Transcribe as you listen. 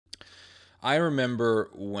I remember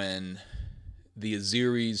when the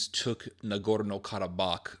Azeris took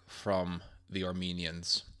Nagorno-Karabakh from the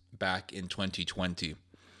Armenians back in 2020.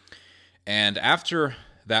 And after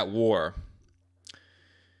that war,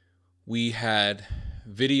 we had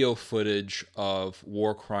video footage of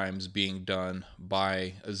war crimes being done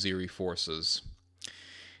by Azeri forces.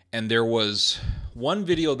 And there was one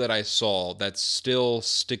video that I saw that still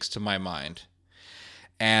sticks to my mind.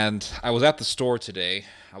 And I was at the store today.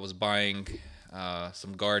 I was buying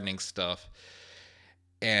some gardening stuff,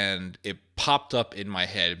 and it popped up in my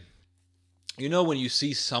head. You know, when you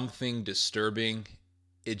see something disturbing,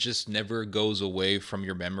 it just never goes away from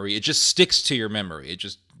your memory. It just sticks to your memory. It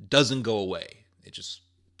just doesn't go away. It's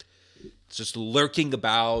just lurking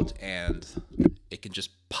about, and it can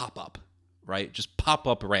just pop up, right? Just pop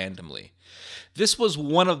up randomly. This was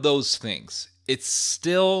one of those things. It's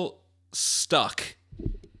still stuck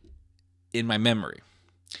in my memory.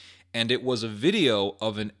 And it was a video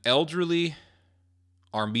of an elderly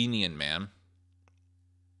Armenian man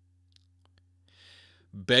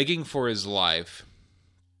begging for his life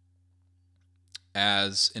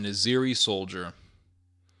as an Azeri soldier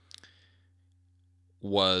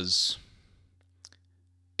was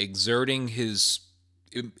exerting this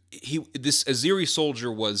Azeri soldier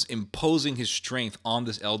was imposing his strength on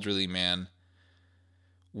this elderly man,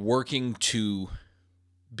 working to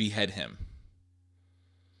behead him.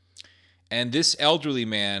 And this elderly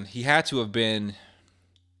man, he had to have been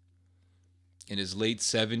in his late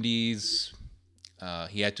 70s.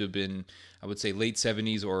 He had to have been, I would say, late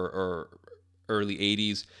 70s or early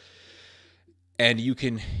 80s. And you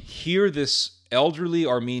can hear this elderly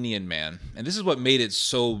Armenian man, and this is what made it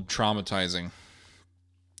so traumatizing.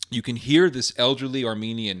 You can hear this elderly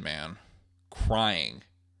Armenian man crying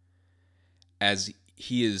as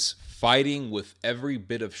he is fighting with every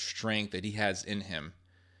bit of strength that he has in him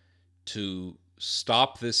to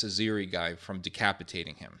stop this Azeri guy from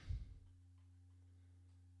decapitating him.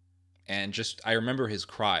 And I remember his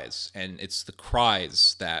cries, and it's the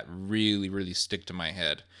cries that really, really stick to my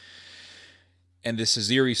head. And this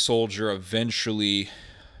Azeri soldier eventually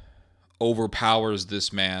overpowers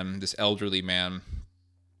this man, this elderly man,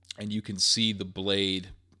 and you can see the blade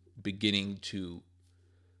beginning to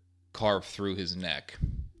carve through his neck.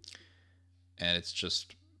 And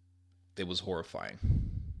it was horrifying.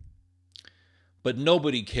 But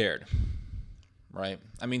nobody cared, right?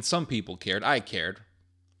 I mean, some people cared. I cared.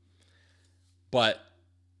 But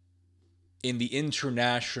in the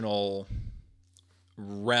international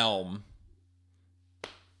realm,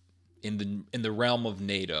 in the realm of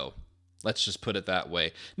NATO, let's just put it that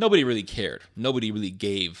way, nobody really cared. Nobody really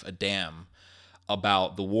gave a damn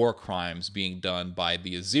about the war crimes being done by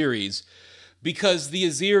the Azeris, because the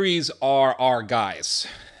Azeris are our guys.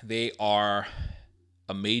 They are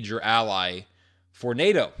a major ally for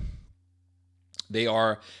NATO. They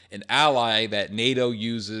are an ally that NATO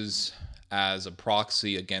uses as a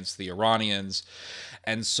proxy against the Iranians.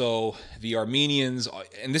 And so the Armenians,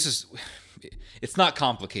 and it's not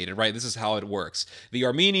complicated, right? This is how it works. The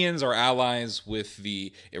Armenians are allies with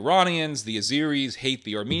the Iranians. The Azeris hate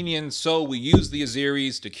the Armenians. So we use the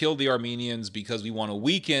Azeris to kill the Armenians because we want to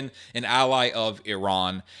weaken an ally of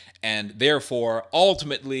Iran, and therefore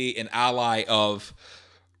ultimately an ally of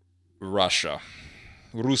Russia.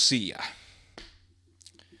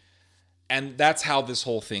 And that's how this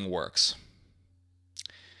whole thing works.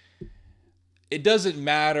 It doesn't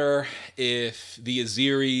matter if the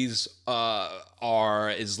Azeris are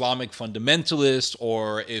Islamic fundamentalists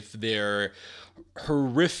or if they're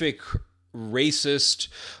horrific racist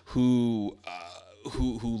who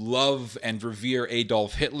love and revere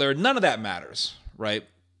Adolf Hitler. None of that matters, right?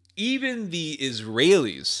 Even the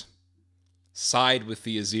Israelis side with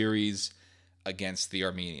the Azeris against the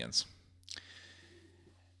Armenians.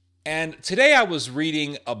 And today I was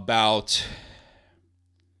reading about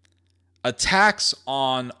attacks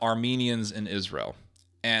on Armenians in Israel.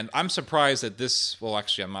 And I'm surprised that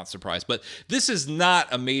actually I'm not surprised, but this is not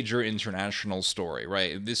a major international story,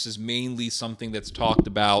 right? This is mainly something that's talked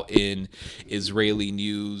about in Israeli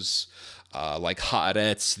news, like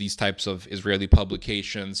Haaretz, these types of Israeli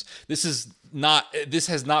publications. This has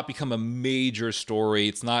not become a major story.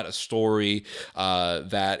 It's not a story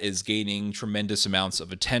that is gaining tremendous amounts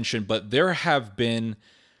of attention, but there have been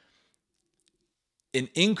an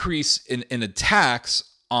increase in attacks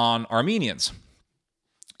on Armenians.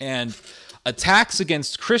 And attacks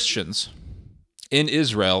against Christians in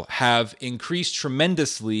Israel have increased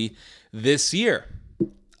tremendously this year,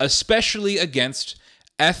 especially against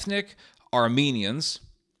ethnic Armenians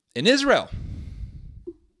in Israel.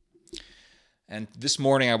 And this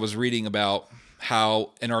morning I was reading about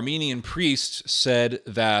how an Armenian priest said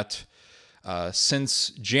that since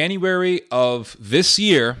January of this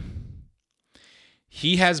year,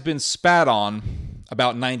 he has been spat on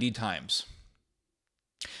about 90 times.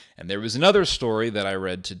 And there was another story that I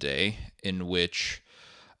read today in which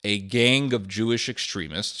a gang of Jewish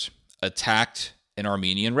extremists attacked an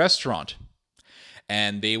Armenian restaurant.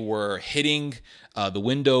 And they were hitting the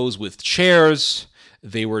windows with chairs.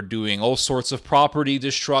 They were doing all sorts of property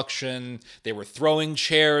destruction. They were throwing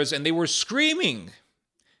chairs, and they were screaming,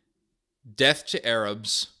 "Death to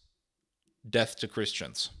Arabs, death to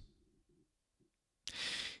Christians."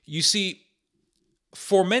 You see,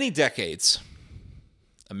 for many decades,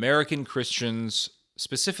 American Christians,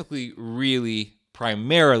 specifically really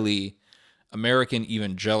primarily American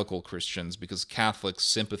evangelical Christians, because Catholics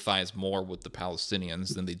sympathize more with the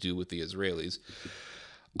Palestinians than they do with the Israelis,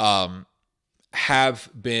 have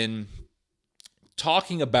been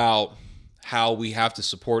talking about how we have to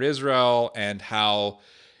support Israel and how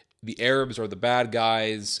the Arabs are the bad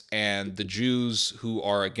guys and the Jews who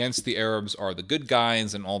are against the Arabs are the good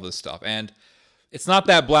guys and all this stuff. And it's not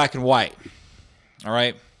that black and white, all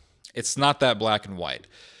right? It's not that black and white.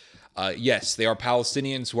 Yes, they are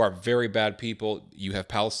Palestinians who are very bad people. You have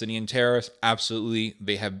Palestinian terrorists. Absolutely.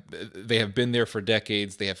 They have been there for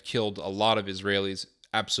decades. They have killed a lot of Israelis.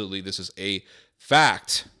 Absolutely. This is a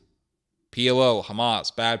fact. PLO,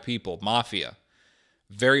 Hamas, bad people, mafia,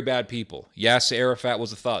 very bad people. Yasser Arafat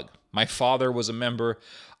was a thug. My father was a member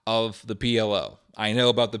of the PLO. I know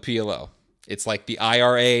about the PLO. It's like the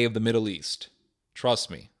IRA of the Middle East. Trust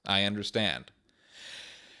me, I understand.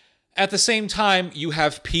 At the same time, you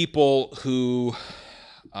have people who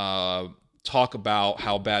talk about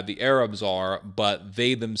how bad the Arabs are, but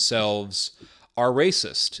they themselves are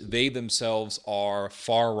racist. They themselves are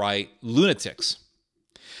far-right lunatics.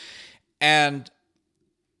 And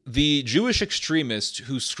the Jewish extremists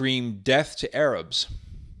who scream death to Arabs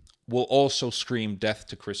will also scream death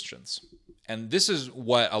to Christians. And this is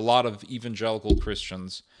what a lot of evangelical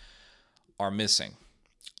Christians are missing.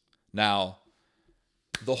 Now,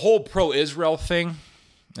 the whole pro-Israel thing,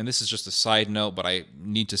 and this is just a side note, but I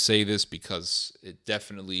need to say this because it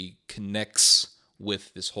definitely connects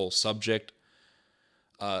with this whole subject.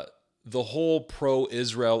 The whole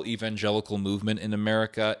pro-Israel evangelical movement in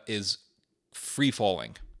America is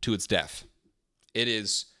free-falling to its death. It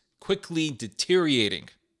is quickly deteriorating.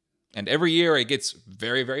 And every year it gets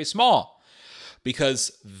very, very small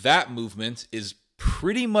because that movement is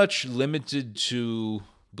pretty much limited to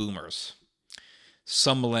boomers.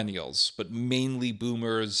 Some millennials, but mainly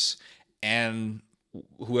boomers and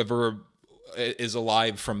whoever is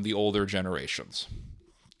alive from the older generations.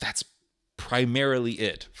 That's primarily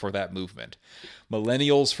it for that movement.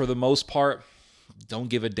 Millennials, for the most part, don't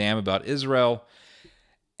give a damn about Israel.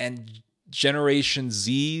 And Generation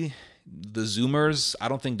Z, the Zoomers, I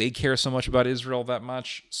don't think they care so much about Israel that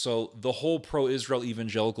much. So the whole pro-Israel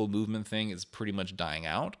evangelical movement thing is pretty much dying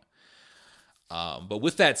out. But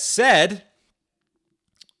with that said,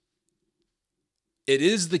 it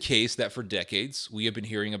is the case that for decades we have been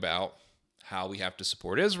hearing about how we have to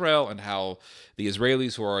support Israel and how the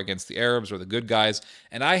Israelis who are against the Arabs are the good guys.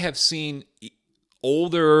 And I have seen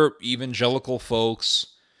older evangelical folks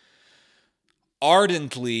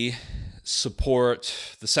ardently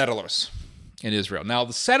support the settlers in Israel. Now,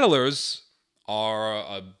 the settlers are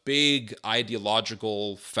a big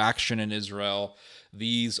ideological faction in Israel.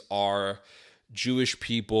 These are Jewish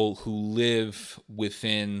people who live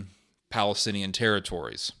within Palestinian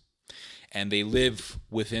territories, and they live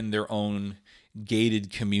within their own gated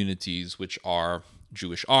communities, which are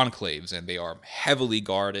Jewish enclaves, and they are heavily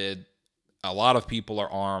guarded. A lot of people are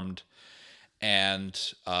armed,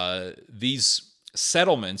 and these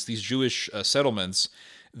settlements, these Jewish settlements,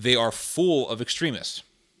 they are full of extremists.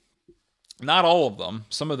 Not all of them.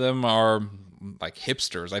 Some of them are like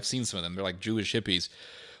hipsters. I've seen some of them. They're like Jewish hippies.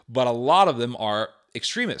 But a lot of them are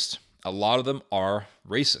extremists. A lot of them are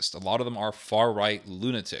racist. A lot of them are far-right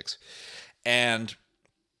lunatics. And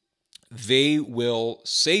they will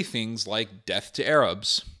say things like death to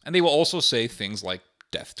Arabs, and they will also say things like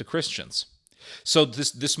death to Christians. So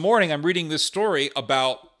this morning, I'm reading this story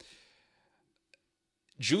about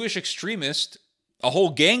Jewish extremists, a whole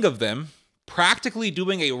gang of them, practically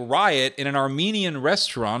doing a riot in an Armenian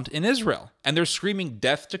restaurant in Israel, and they're screaming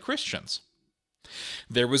death to Christians.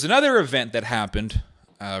 There was another event that happened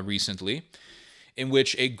recently in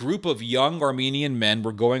which a group of young Armenian men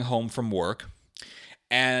were going home from work,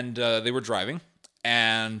 and they were driving,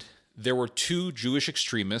 and there were two Jewish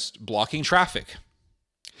extremists blocking traffic.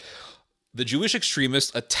 The Jewish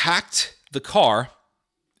extremists attacked the car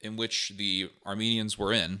in which the Armenians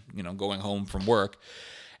were in, going home from work.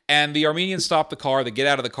 And the Armenians stop the car, they get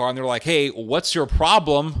out of the car, and they're like, hey, what's your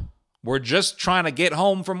problem? We're just trying to get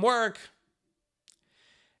home from work.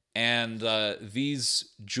 And these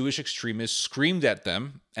Jewish extremists screamed at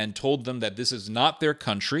them and told them that this is not their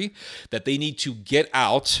country, that they need to get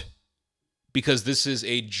out because this is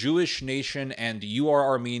a Jewish nation and you are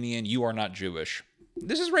Armenian, you are not Jewish.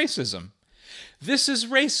 This is racism. This is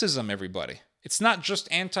racism, everybody. It's not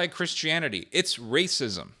just anti-Christianity, it's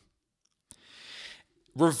racism.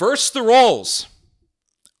 Reverse the roles.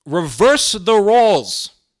 Reverse the roles.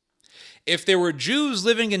 If there were Jews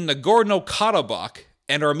living in Nagorno-Karabakh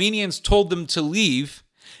and Armenians told them to leave,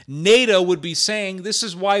 NATO would be saying, this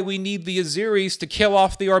is why we need the Azeris to kill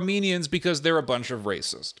off the Armenians because they're a bunch of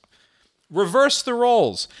racists. Reverse the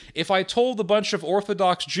roles. If I told a bunch of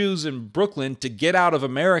Orthodox Jews in Brooklyn to get out of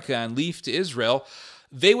America and leave to Israel,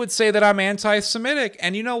 they would say that I'm anti-Semitic.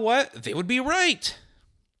 And you know what? They would be right.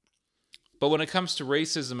 But when it comes to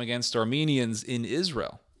racism against Armenians in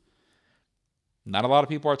Israel, not a lot of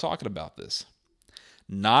people are talking about this.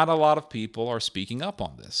 Not a lot of people are speaking up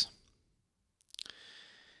on this.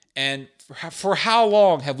 And for how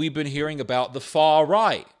long have we been hearing about the far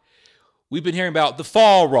right? We've been hearing about the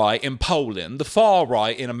far right in Poland, the far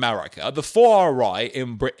right in America, the far right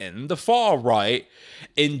in Britain, the far right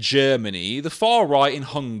in Germany, the far right in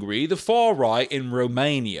Hungary, the far right in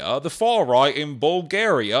Romania, the far right in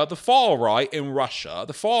Bulgaria, the far right in Russia,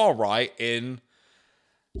 the far right in...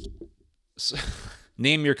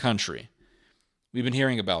 Name your country. We've been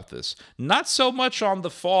hearing about this. Not so much on the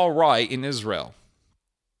far right in Israel.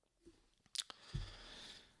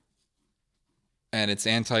 And it's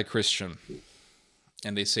anti-Christian.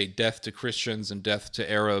 And they say death to Christians and death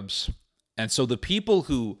to Arabs. And so the people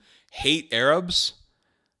who hate Arabs,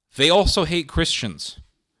 they also hate Christians.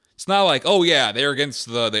 It's not like, oh yeah, they're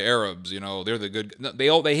against the Arabs, they're the good.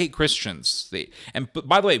 No, they hate Christians. But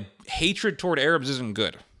by the way, hatred toward Arabs isn't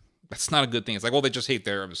good. That's not a good thing. It's like, well, they just hate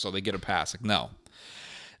the Arabs, so they get a pass. Like, no.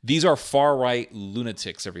 These are far-right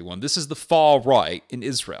lunatics, everyone. This is the far right in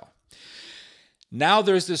Israel. Now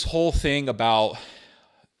there's this whole thing about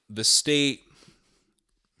the state,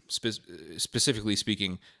 specifically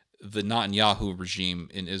speaking, the Netanyahu regime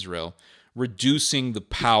in Israel, reducing the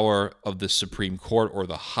power of the Supreme Court or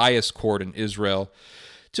the highest court in Israel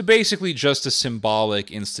to basically just a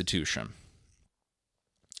symbolic institution.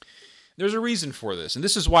 There's a reason for this, and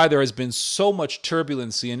this is why there has been so much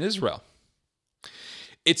turbulency in Israel.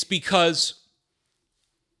 It's because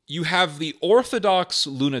you have the Orthodox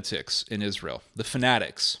lunatics in Israel, the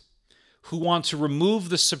fanatics, who want to remove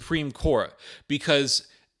the Supreme Court because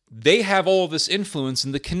they have all of this influence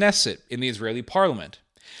in the Knesset, in the Israeli parliament.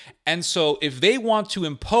 And so if they want to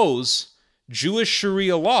impose Jewish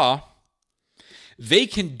Sharia law, they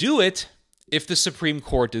can do it if the Supreme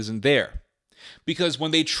Court isn't there. Because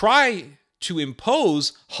when they try to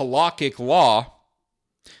impose halakhic law,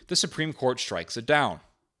 the Supreme Court strikes it down.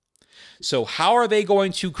 So how are they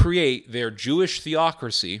going to create their Jewish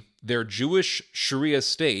theocracy, their Jewish Sharia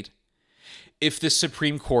state, if the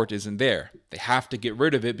Supreme Court isn't there? They have to get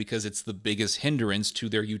rid of it because it's the biggest hindrance to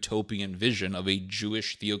their utopian vision of a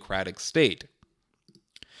Jewish theocratic state.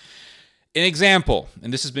 An example,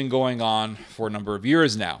 and this has been going on for a number of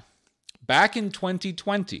years now. Back in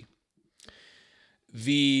 2020,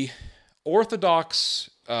 the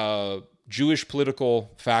Orthodox Jewish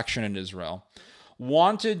political faction in Israel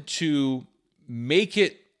wanted to make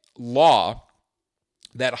it law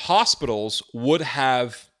that hospitals would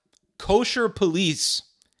have kosher police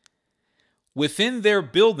within their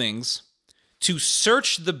buildings to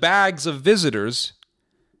search the bags of visitors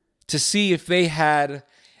to see if they had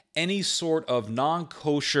any sort of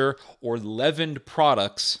non-kosher or leavened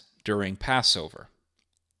products during Passover.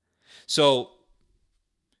 So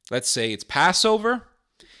let's say it's Passover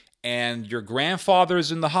and your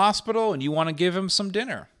grandfather's in the hospital and you want to give him some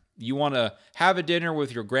dinner. You want to have a dinner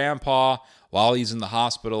with your grandpa while he's in the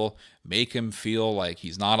hospital, make him feel like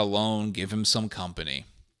he's not alone, give him some company.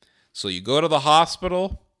 So you go to the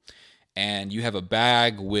hospital and you have a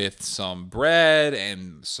bag with some bread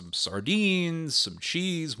and some sardines, some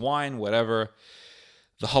cheese, wine, whatever.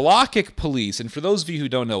 The halakhic police, and for those of you who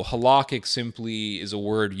don't know, halakhic simply is a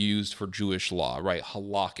word used for Jewish law, right?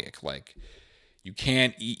 Halakhic, like you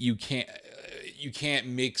can't eat, you can't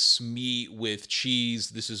mix meat with cheese.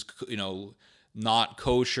 This is, not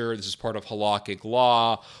kosher. This is part of halakhic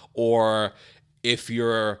law. Or if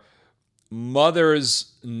your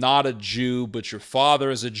mother's not a Jew, but your father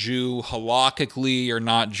is a Jew, halakhically you're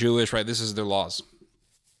not Jewish, right? This is their laws.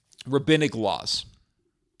 Rabbinic laws.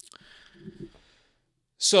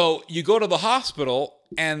 So you go to the hospital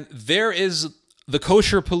And there is the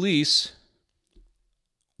kosher police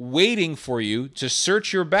waiting for you to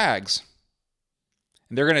search your bags.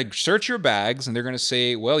 And they're going to search your bags, and they're going to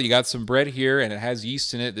say, well, you got some bread here, and it has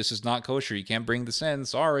yeast in it. This is not kosher. You can't bring this in.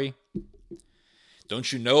 Sorry.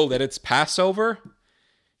 Don't you know that it's Passover?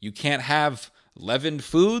 You can't have leavened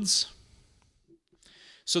foods?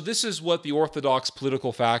 So this is what the Orthodox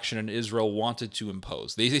political faction in Israel wanted to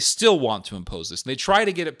impose. They still want to impose this. And they try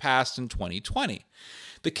to get it passed in 2020.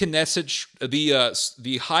 The Knesset,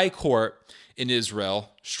 the High Court in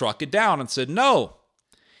Israel struck it down and said, no,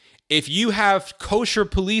 if you have kosher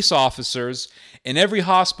police officers in every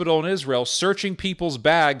hospital in Israel searching people's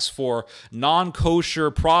bags for non-kosher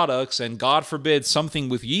products and, God forbid, something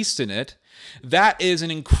with yeast in it, that is an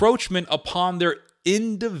encroachment upon their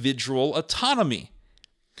individual autonomy.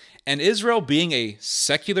 And Israel, being a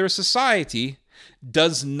secular society,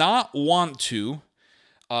 does not want to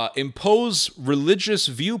impose religious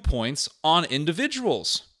viewpoints on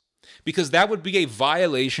individuals, because that would be a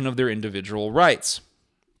violation of their individual rights.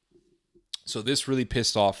 So this really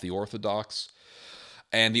pissed off the Orthodox.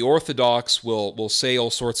 And the Orthodox will say all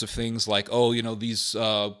sorts of things like, oh, you know, these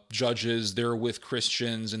judges, they're with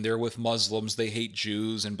Christians and they're with Muslims, they hate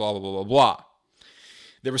Jews, and blah, blah, blah, blah, blah.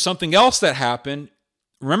 There was something else that happened.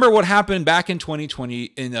 Remember what happened back in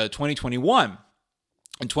 2021.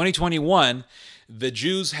 In 2021, the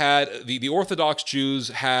Jews had, the Orthodox Jews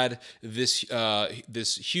had this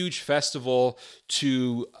huge festival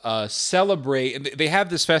to celebrate. And they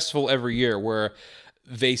have this festival every year where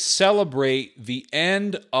they celebrate the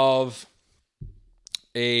end of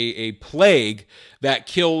a plague that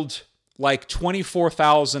killed like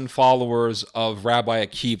 24,000 followers of Rabbi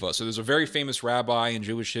Akiva. So there's a very famous rabbi in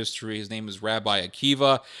Jewish history. His name is Rabbi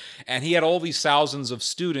Akiva. And he had all these thousands of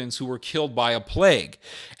students who were killed by a plague.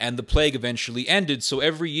 And the plague eventually ended. So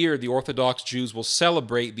every year, the Orthodox Jews will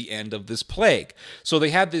celebrate the end of this plague. So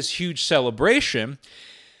they had this huge celebration.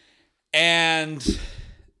 And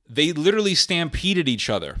they literally stampeded each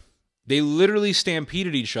other.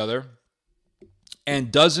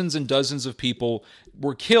 And dozens of people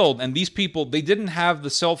were killed. And these people, they didn't have the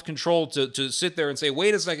self-control to sit there and say,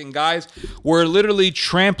 wait a second, guys, we're literally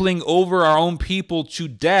trampling over our own people to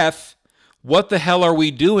death. What the hell are we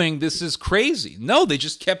doing? This is crazy. No, they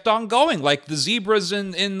just kept on going, like the zebras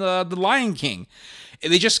in the Lion King.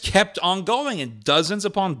 They just kept on going, and dozens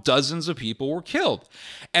upon dozens of people were killed.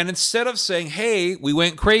 And instead of saying, hey, we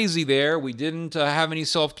went crazy there, we didn't have any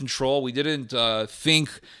self-control, we didn't think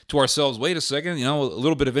to ourselves, wait a second, you know, a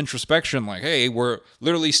little bit of introspection, like, hey, we're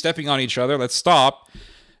literally stepping on each other, let's stop.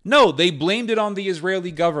 No, they blamed it on the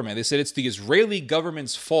Israeli government. They said it's the Israeli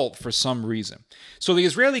government's fault for some reason. So the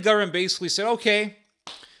Israeli government basically said, okay,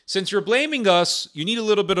 since you're blaming us, you need a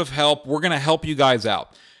little bit of help, we're going to help you guys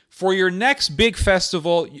out. For your next big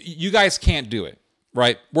festival, you guys can't do it,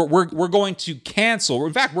 right? We're going to cancel.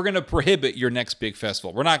 In fact, we're going to prohibit your next big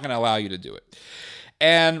festival. We're not going to allow you to do it.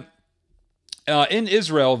 And in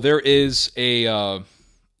Israel, there is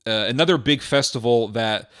another big festival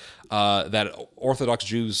that Orthodox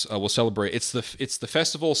Jews will celebrate. It's the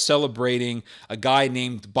festival celebrating a guy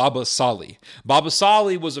named Baba Sali. Baba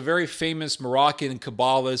Sali was a very famous Moroccan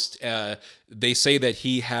Kabbalist. They say that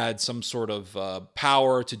he had some sort of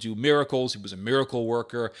power to do miracles. He was a miracle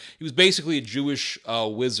worker. He was basically a Jewish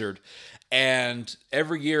wizard. And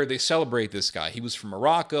every year they celebrate this guy. He was from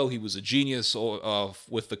Morocco. He was a genius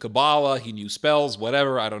with the Kabbalah. He knew spells,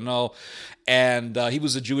 whatever, I don't know. And he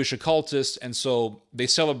was a Jewish occultist. And so they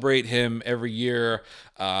celebrate him every year.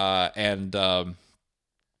 They'll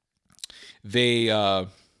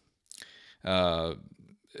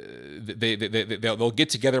get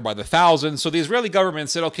together by the thousands. So the Israeli government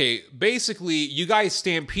said, okay, basically you guys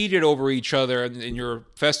stampeded over each other in your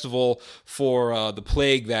festival for the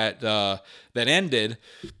plague that ended.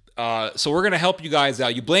 So we're going to help you guys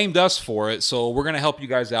out. You blamed us for it, so we're going to help you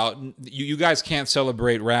guys out. You guys can't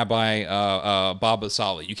celebrate Rabbi Baba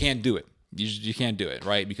Sali. You can't do it. You can't do it,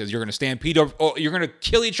 right? Because you're going to stampede over, you're going to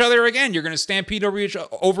kill each other again. You're going to stampede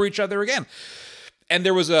over each other again. And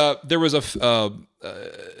there was a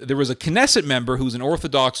Knesset member who's an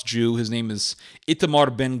Orthodox Jew. His name is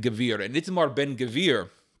Itamar Ben Gvir. And Itamar Ben Gvir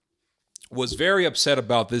was very upset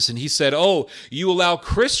about this. And he said, oh, you allow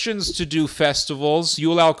Christians to do festivals.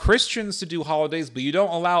 You allow Christians to do holidays, but you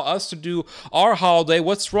don't allow us to do our holiday.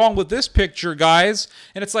 What's wrong with this picture, guys?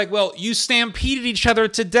 And it's like, well, you stampeded each other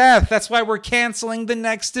to death. That's why we're canceling the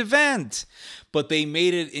next event. But they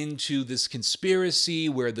made it into this conspiracy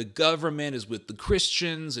where the government is with the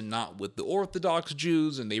Christians and not with the Orthodox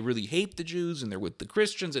Jews, and they really hate the Jews and they're with the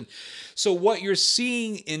Christians. And so what you're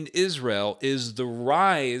seeing in Israel is the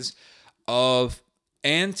rise of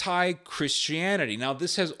anti-Christianity. Now,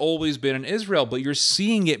 this has always been in Israel, but you're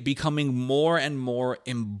seeing it becoming more and more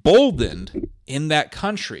emboldened in that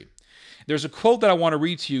country. There's a quote that I want to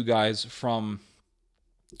read to you guys from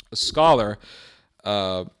a scholar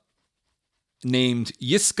named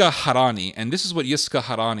Yiska Harani, and this is what Yiska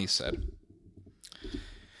Harani said.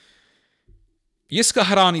 Yiska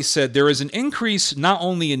Harani said, there is an increase not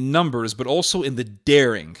only in numbers, but also in the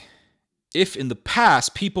daring. If in the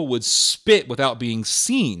past people would spit without being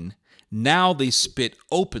seen, now they spit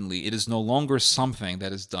openly. It is no longer something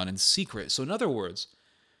that is done in secret. So in other words,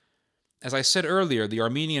 as I said earlier, the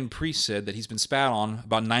Armenian priest said that he's been spat on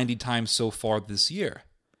about 90 times so far this year.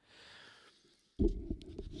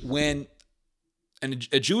 When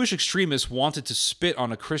a Jewish extremist wanted to spit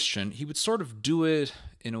on a Christian, he would sort of do it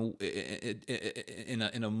in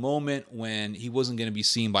a moment when he wasn't going to be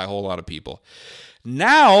seen by a whole lot of people.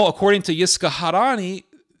 Now, according to Yiska Harani,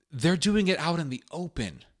 they're doing it out in the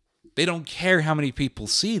open. They don't care how many people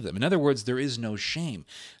see them. In other words, there is no shame.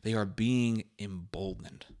 They are being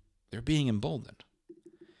emboldened. They're being emboldened.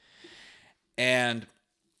 And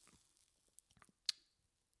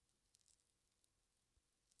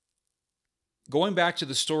going back to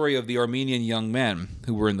the story of the Armenian young men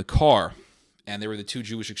who were in the car, and they were the two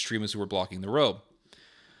Jewish extremists who were blocking the road.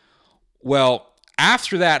 Well,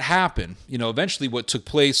 after that happened, eventually what took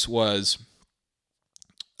place was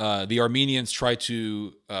the Armenians tried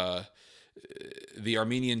to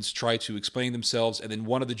explain themselves, and then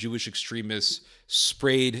one of the Jewish extremists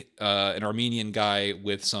sprayed an Armenian guy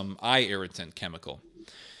with some eye irritant chemical.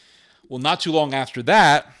 Well, not too long after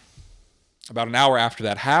that, about an hour after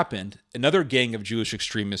that happened, another gang of Jewish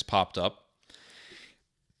extremists popped up,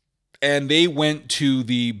 and they went to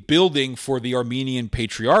the building for the Armenian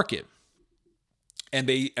Patriarchate. And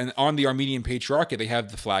on the Armenian Patriarchate, they have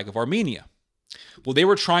the flag of Armenia. Well, they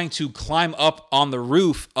were trying to climb up on the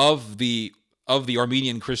roof of the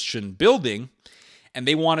Armenian Christian building, and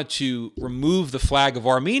they wanted to remove the flag of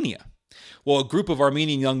Armenia. Well, a group of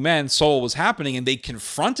Armenian young men saw what was happening, and they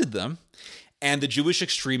confronted them, and the Jewish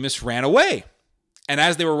extremists ran away. And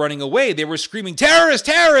as they were running away, they were screaming, "Terrorist,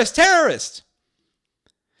 terrorist, terrorist!"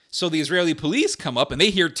 So the Israeli police come up, and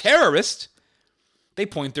they hear terrorist. They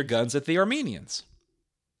point their guns at the Armenians.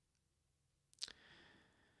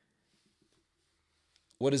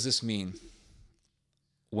 What does this mean?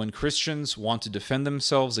 When Christians want to defend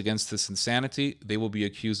themselves against this insanity, they will be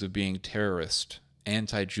accused of being terrorist,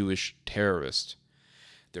 anti-Jewish terrorist.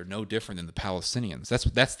 They're no different than the Palestinians.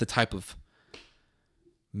 That's the type of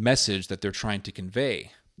message that they're trying to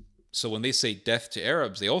convey. So when they say death to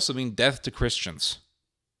Arabs, they also mean death to Christians.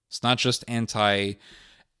 It's not just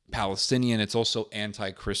anti-Palestinian, it's also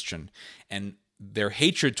anti-Christian. And their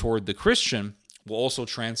hatred toward the Christian will also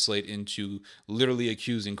translate into literally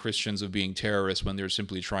accusing Christians of being terrorists when they're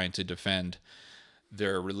simply trying to defend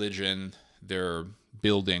their religion, their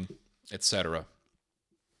building, etc.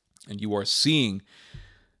 And you are seeing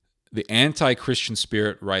the anti-Christian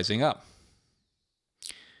spirit rising up.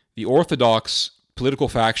 The Orthodox political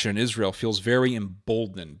faction in Israel feels very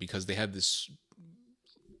emboldened because they have this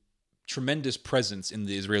tremendous presence in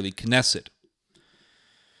the Israeli Knesset.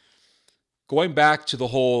 Going back to the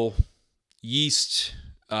whole yeast,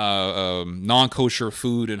 non-kosher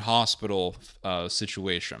food in hospital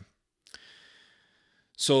situation.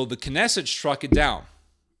 So the Knesset struck it down.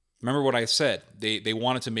 Remember what I said. They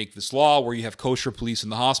wanted to make this law where you have kosher police in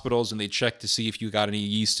the hospitals, and they check to see if you got any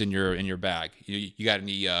yeast in your bag. You got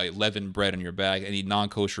any leavened bread in your bag, any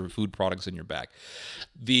non-kosher food products in your bag.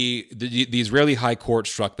 The Israeli High Court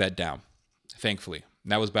struck that down, thankfully.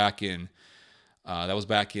 And that was back in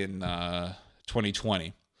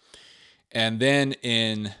 2020. And then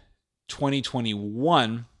in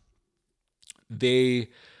 2021, they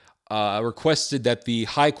requested that the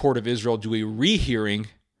High Court of Israel do a rehearing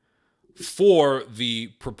for the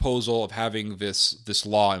proposal of having this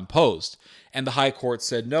law imposed. And the High Court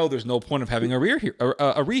said, no, there's no point of having a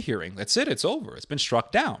rehearing. That's it. It's over. It's been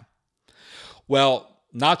struck down. Well,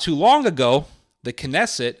 not too long ago, the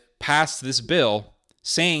Knesset passed this bill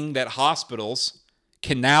saying that hospitals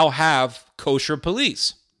can now have kosher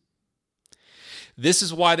police. This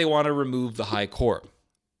is why they want to remove the High Court,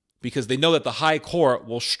 because they know that the High Court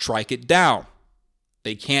will strike it down.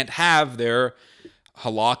 They can't have their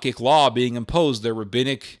halakhic law being imposed, their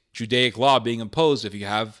rabbinic Judaic law being imposed if you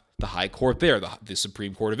have the High Court there, the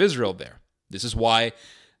Supreme Court of Israel there. This is why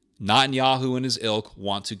Netanyahu and his ilk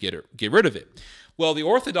want to get rid of it. Well, the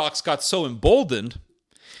Orthodox got so emboldened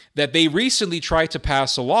that they recently tried to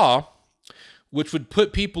pass a law which would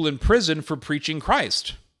put people in prison for preaching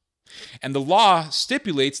Christ. And the law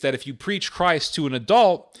stipulates that if you preach Christ to an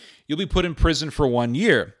adult, you'll be put in prison for 1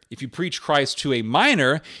 year. If you preach Christ to a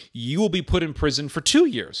minor, you will be put in prison for 2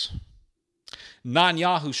 years.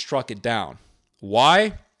 Netanyahu struck it down.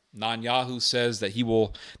 Why? Netanyahu says that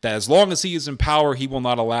that as long as he is in power, he will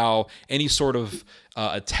not allow any sort of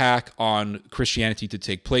attack on Christianity to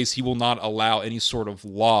take place. He will not allow any sort of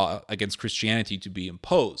law against Christianity to be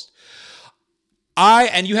imposed.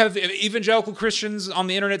 And you have evangelical Christians on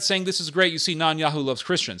the internet saying this is great. You see, Netanyahu loves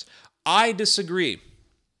Christians. I disagree.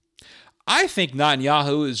 I think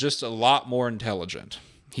Netanyahu is just a lot more intelligent.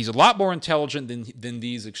 He's a lot more intelligent than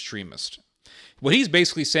these extremists. What he's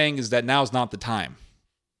basically saying is that now is not the time.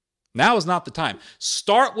 Now is not the time.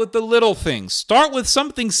 Start with the little things. Start with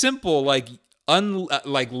something simple like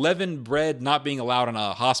leavened bread not being allowed in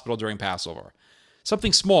a hospital during Passover.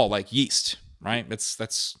 Something small like yeast, right?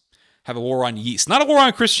 Let's have a war on yeast. Not a war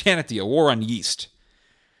on Christianity, a war on yeast.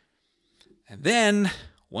 And then,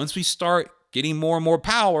 once we start getting more and more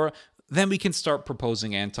power, then we can start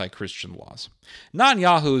proposing anti-Christian laws.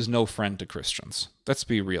 Netanyahu is no friend to Christians. Let's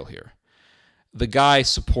be real here. The guy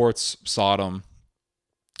supports Sodom,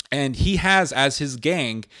 and he has as his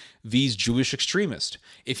gang these Jewish extremists.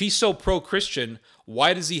 If he's so pro-Christian,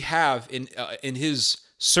 why does he have in his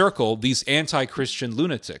circle these anti-Christian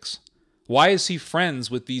lunatics? Why is he friends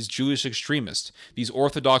with these Jewish extremists, these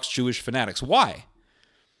Orthodox Jewish fanatics? Why?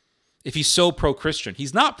 If he's so pro-Christian.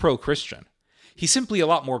 He's not pro-Christian. He's simply a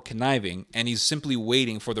lot more conniving, and he's simply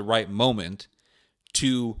waiting for the right moment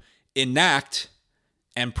to enact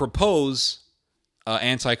and propose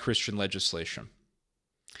anti-Christian legislation.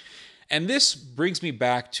 And this brings me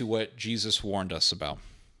back to what Jesus warned us about.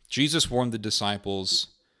 Jesus warned the disciples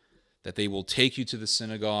that they will take you to the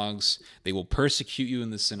synagogues, they will persecute you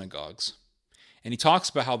in the synagogues. And he talks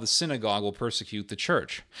about how the synagogue will persecute the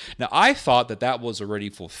church. Now, I thought that was already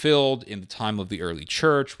fulfilled in the time of the early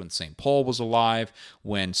church, when St. Paul was alive,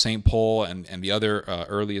 when St. Paul and the other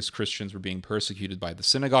earliest Christians were being persecuted by the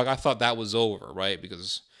synagogue. I thought that was over, right?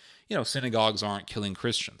 Because, synagogues aren't killing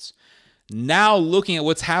Christians. Now, looking at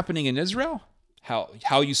what's happening in Israel,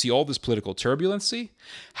 how you see all this political turbulency,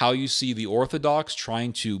 how you see the Orthodox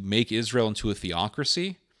trying to make Israel into a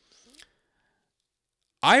theocracy,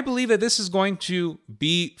 I believe that this is going to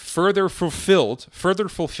be further fulfilled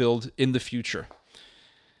in the future.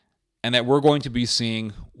 And that we're going to be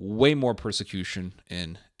seeing way more persecution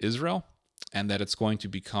in Israel, and that it's going to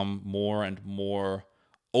become more and more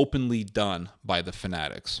openly done by the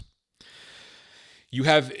fanatics. You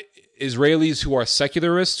have Israelis who are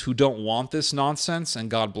secularists, who don't want this nonsense,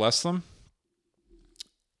 and God bless them.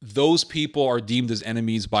 Those people are deemed as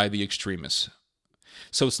enemies by the extremists.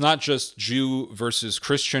 So it's not just Jew versus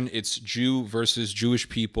Christian, it's Jew versus Jewish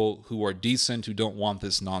people who are decent, who don't want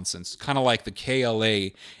this nonsense. Kind of like the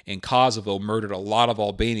KLA in Kosovo murdered a lot of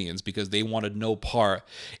Albanians because they wanted no part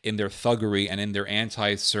in their thuggery and in their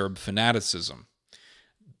anti-Serb fanaticism.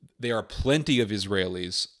 There are plenty of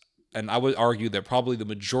Israelis, and I would argue that probably the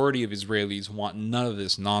majority of Israelis want none of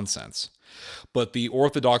this nonsense. But the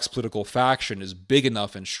Orthodox political faction is big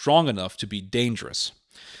enough and strong enough to be dangerous.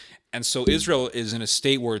 And so Israel is in a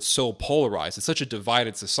state where it's so polarized. It's such a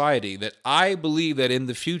divided society that I believe that in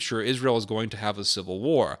the future, Israel is going to have a civil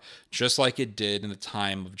war, just like it did in the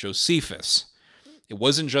time of Josephus. It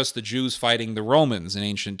wasn't just the Jews fighting the Romans in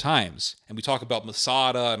ancient times. And we talk about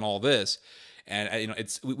Masada and all this. And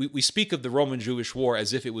we speak of the Roman-Jewish war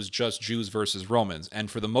as if it was just Jews versus Romans. And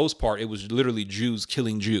for the most part, it was literally Jews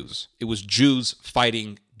killing Jews. It was Jews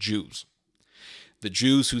fighting Jews. The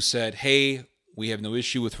Jews who said, hey, we have no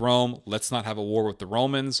issue with Rome. Let's not have a war with the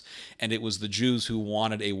Romans. And it was the Jews who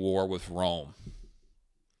wanted a war with Rome.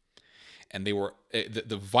 And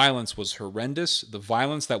the violence was horrendous. The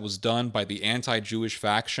violence that was done by the anti-Jewish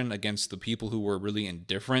faction against the people who were really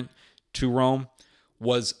indifferent to Rome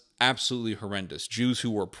was absolutely horrendous. Jews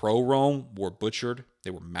who were pro-Rome were butchered.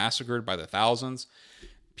 They were massacred by the thousands.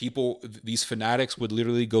 These fanatics would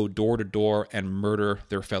literally go door to door and murder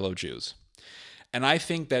their fellow Jews. And I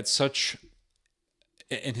think that such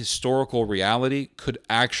an historical reality could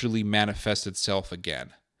actually manifest itself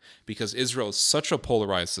again, because Israel is such a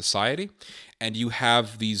polarized society, and you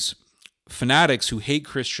have these fanatics who hate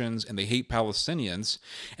Christians and they hate Palestinians,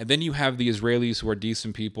 and then you have the Israelis who are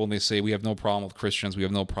decent people and they say we have no problem with Christians, we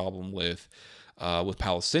have no problem with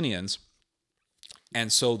Palestinians,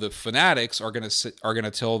 and so the fanatics are going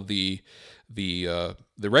to tell the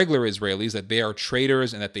regular Israelis that they are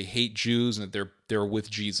traitors and that they hate Jews and that they're with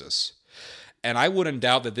Jesus. And I wouldn't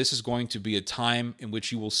doubt that this is going to be a time in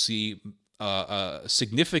which you will see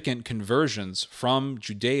significant conversions from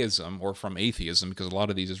Judaism or from atheism, because a lot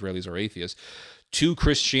of these Israelis are atheists, to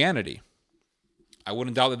Christianity. I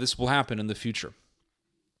wouldn't doubt that this will happen in the future.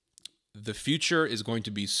 The future is going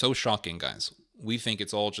to be so shocking, guys. We think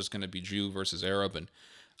it's all just going to be Jew versus Arab, and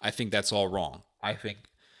I think that's all wrong. I think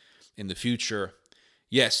in the future,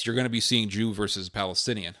 yes, you're going to be seeing Jew versus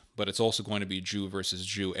Palestinian, but it's also going to be Jew versus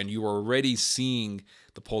Jew, and you are already seeing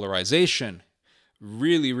the polarization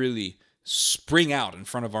really, really spring out in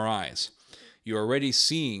front of our eyes. You're already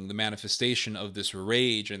seeing the manifestation of this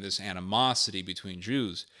rage and this animosity between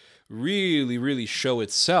Jews really, really show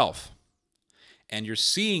itself. And you're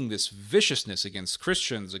seeing this viciousness against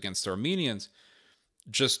Christians, against Armenians,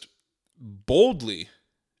 just boldly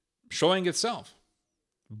showing itself,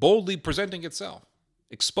 boldly presenting itself,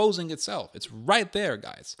 exposing itself. It's right there,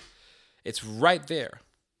 guys. It's right there.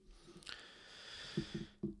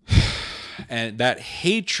 And that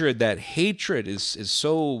hatred is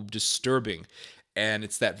so disturbing. And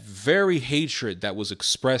it's that very hatred that was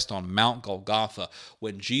expressed on Mount Golgotha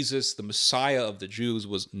when Jesus, the Messiah of the Jews,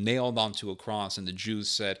 was nailed onto a cross. And the Jews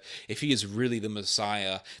said, if he is really the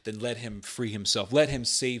Messiah, then let him free himself. Let him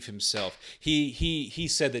save himself. He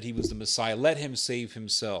said that he was the Messiah. Let him save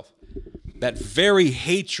himself. That very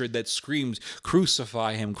hatred that screams,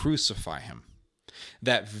 crucify him, crucify him.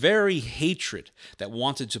 That very hatred that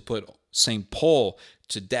wanted to put St. Paul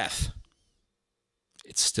to death,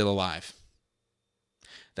 it's still alive.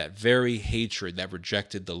 That very hatred that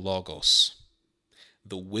rejected the Logos,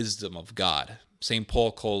 the wisdom of God. St.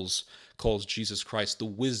 Paul calls Jesus Christ the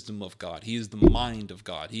wisdom of God. He is the mind of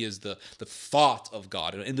God. He is the thought of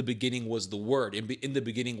God. In the beginning was the Word. In the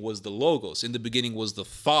beginning was the Logos. In the beginning was the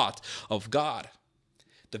thought of God.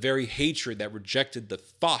 The very hatred that rejected the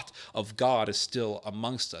thought of God is still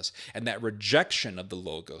amongst us. And that rejection of the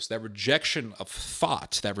Logos, that rejection of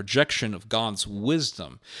thought, that rejection of God's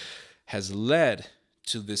wisdom has led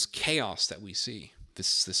to this chaos that we see,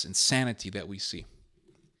 this insanity that we see.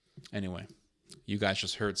 Anyway, you guys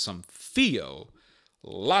just heard some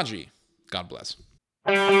theology. God bless.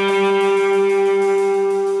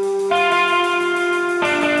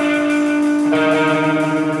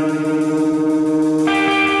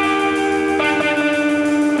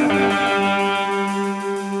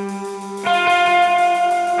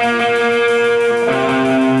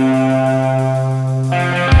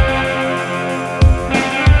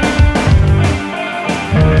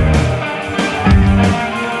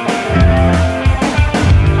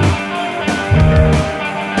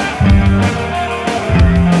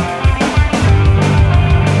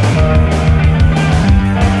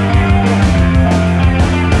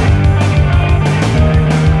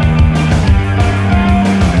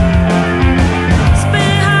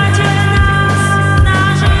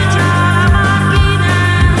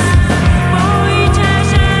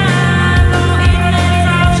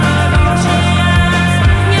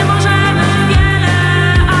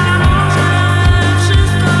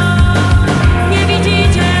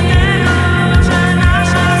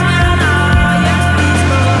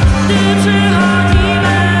 Ty przychodzi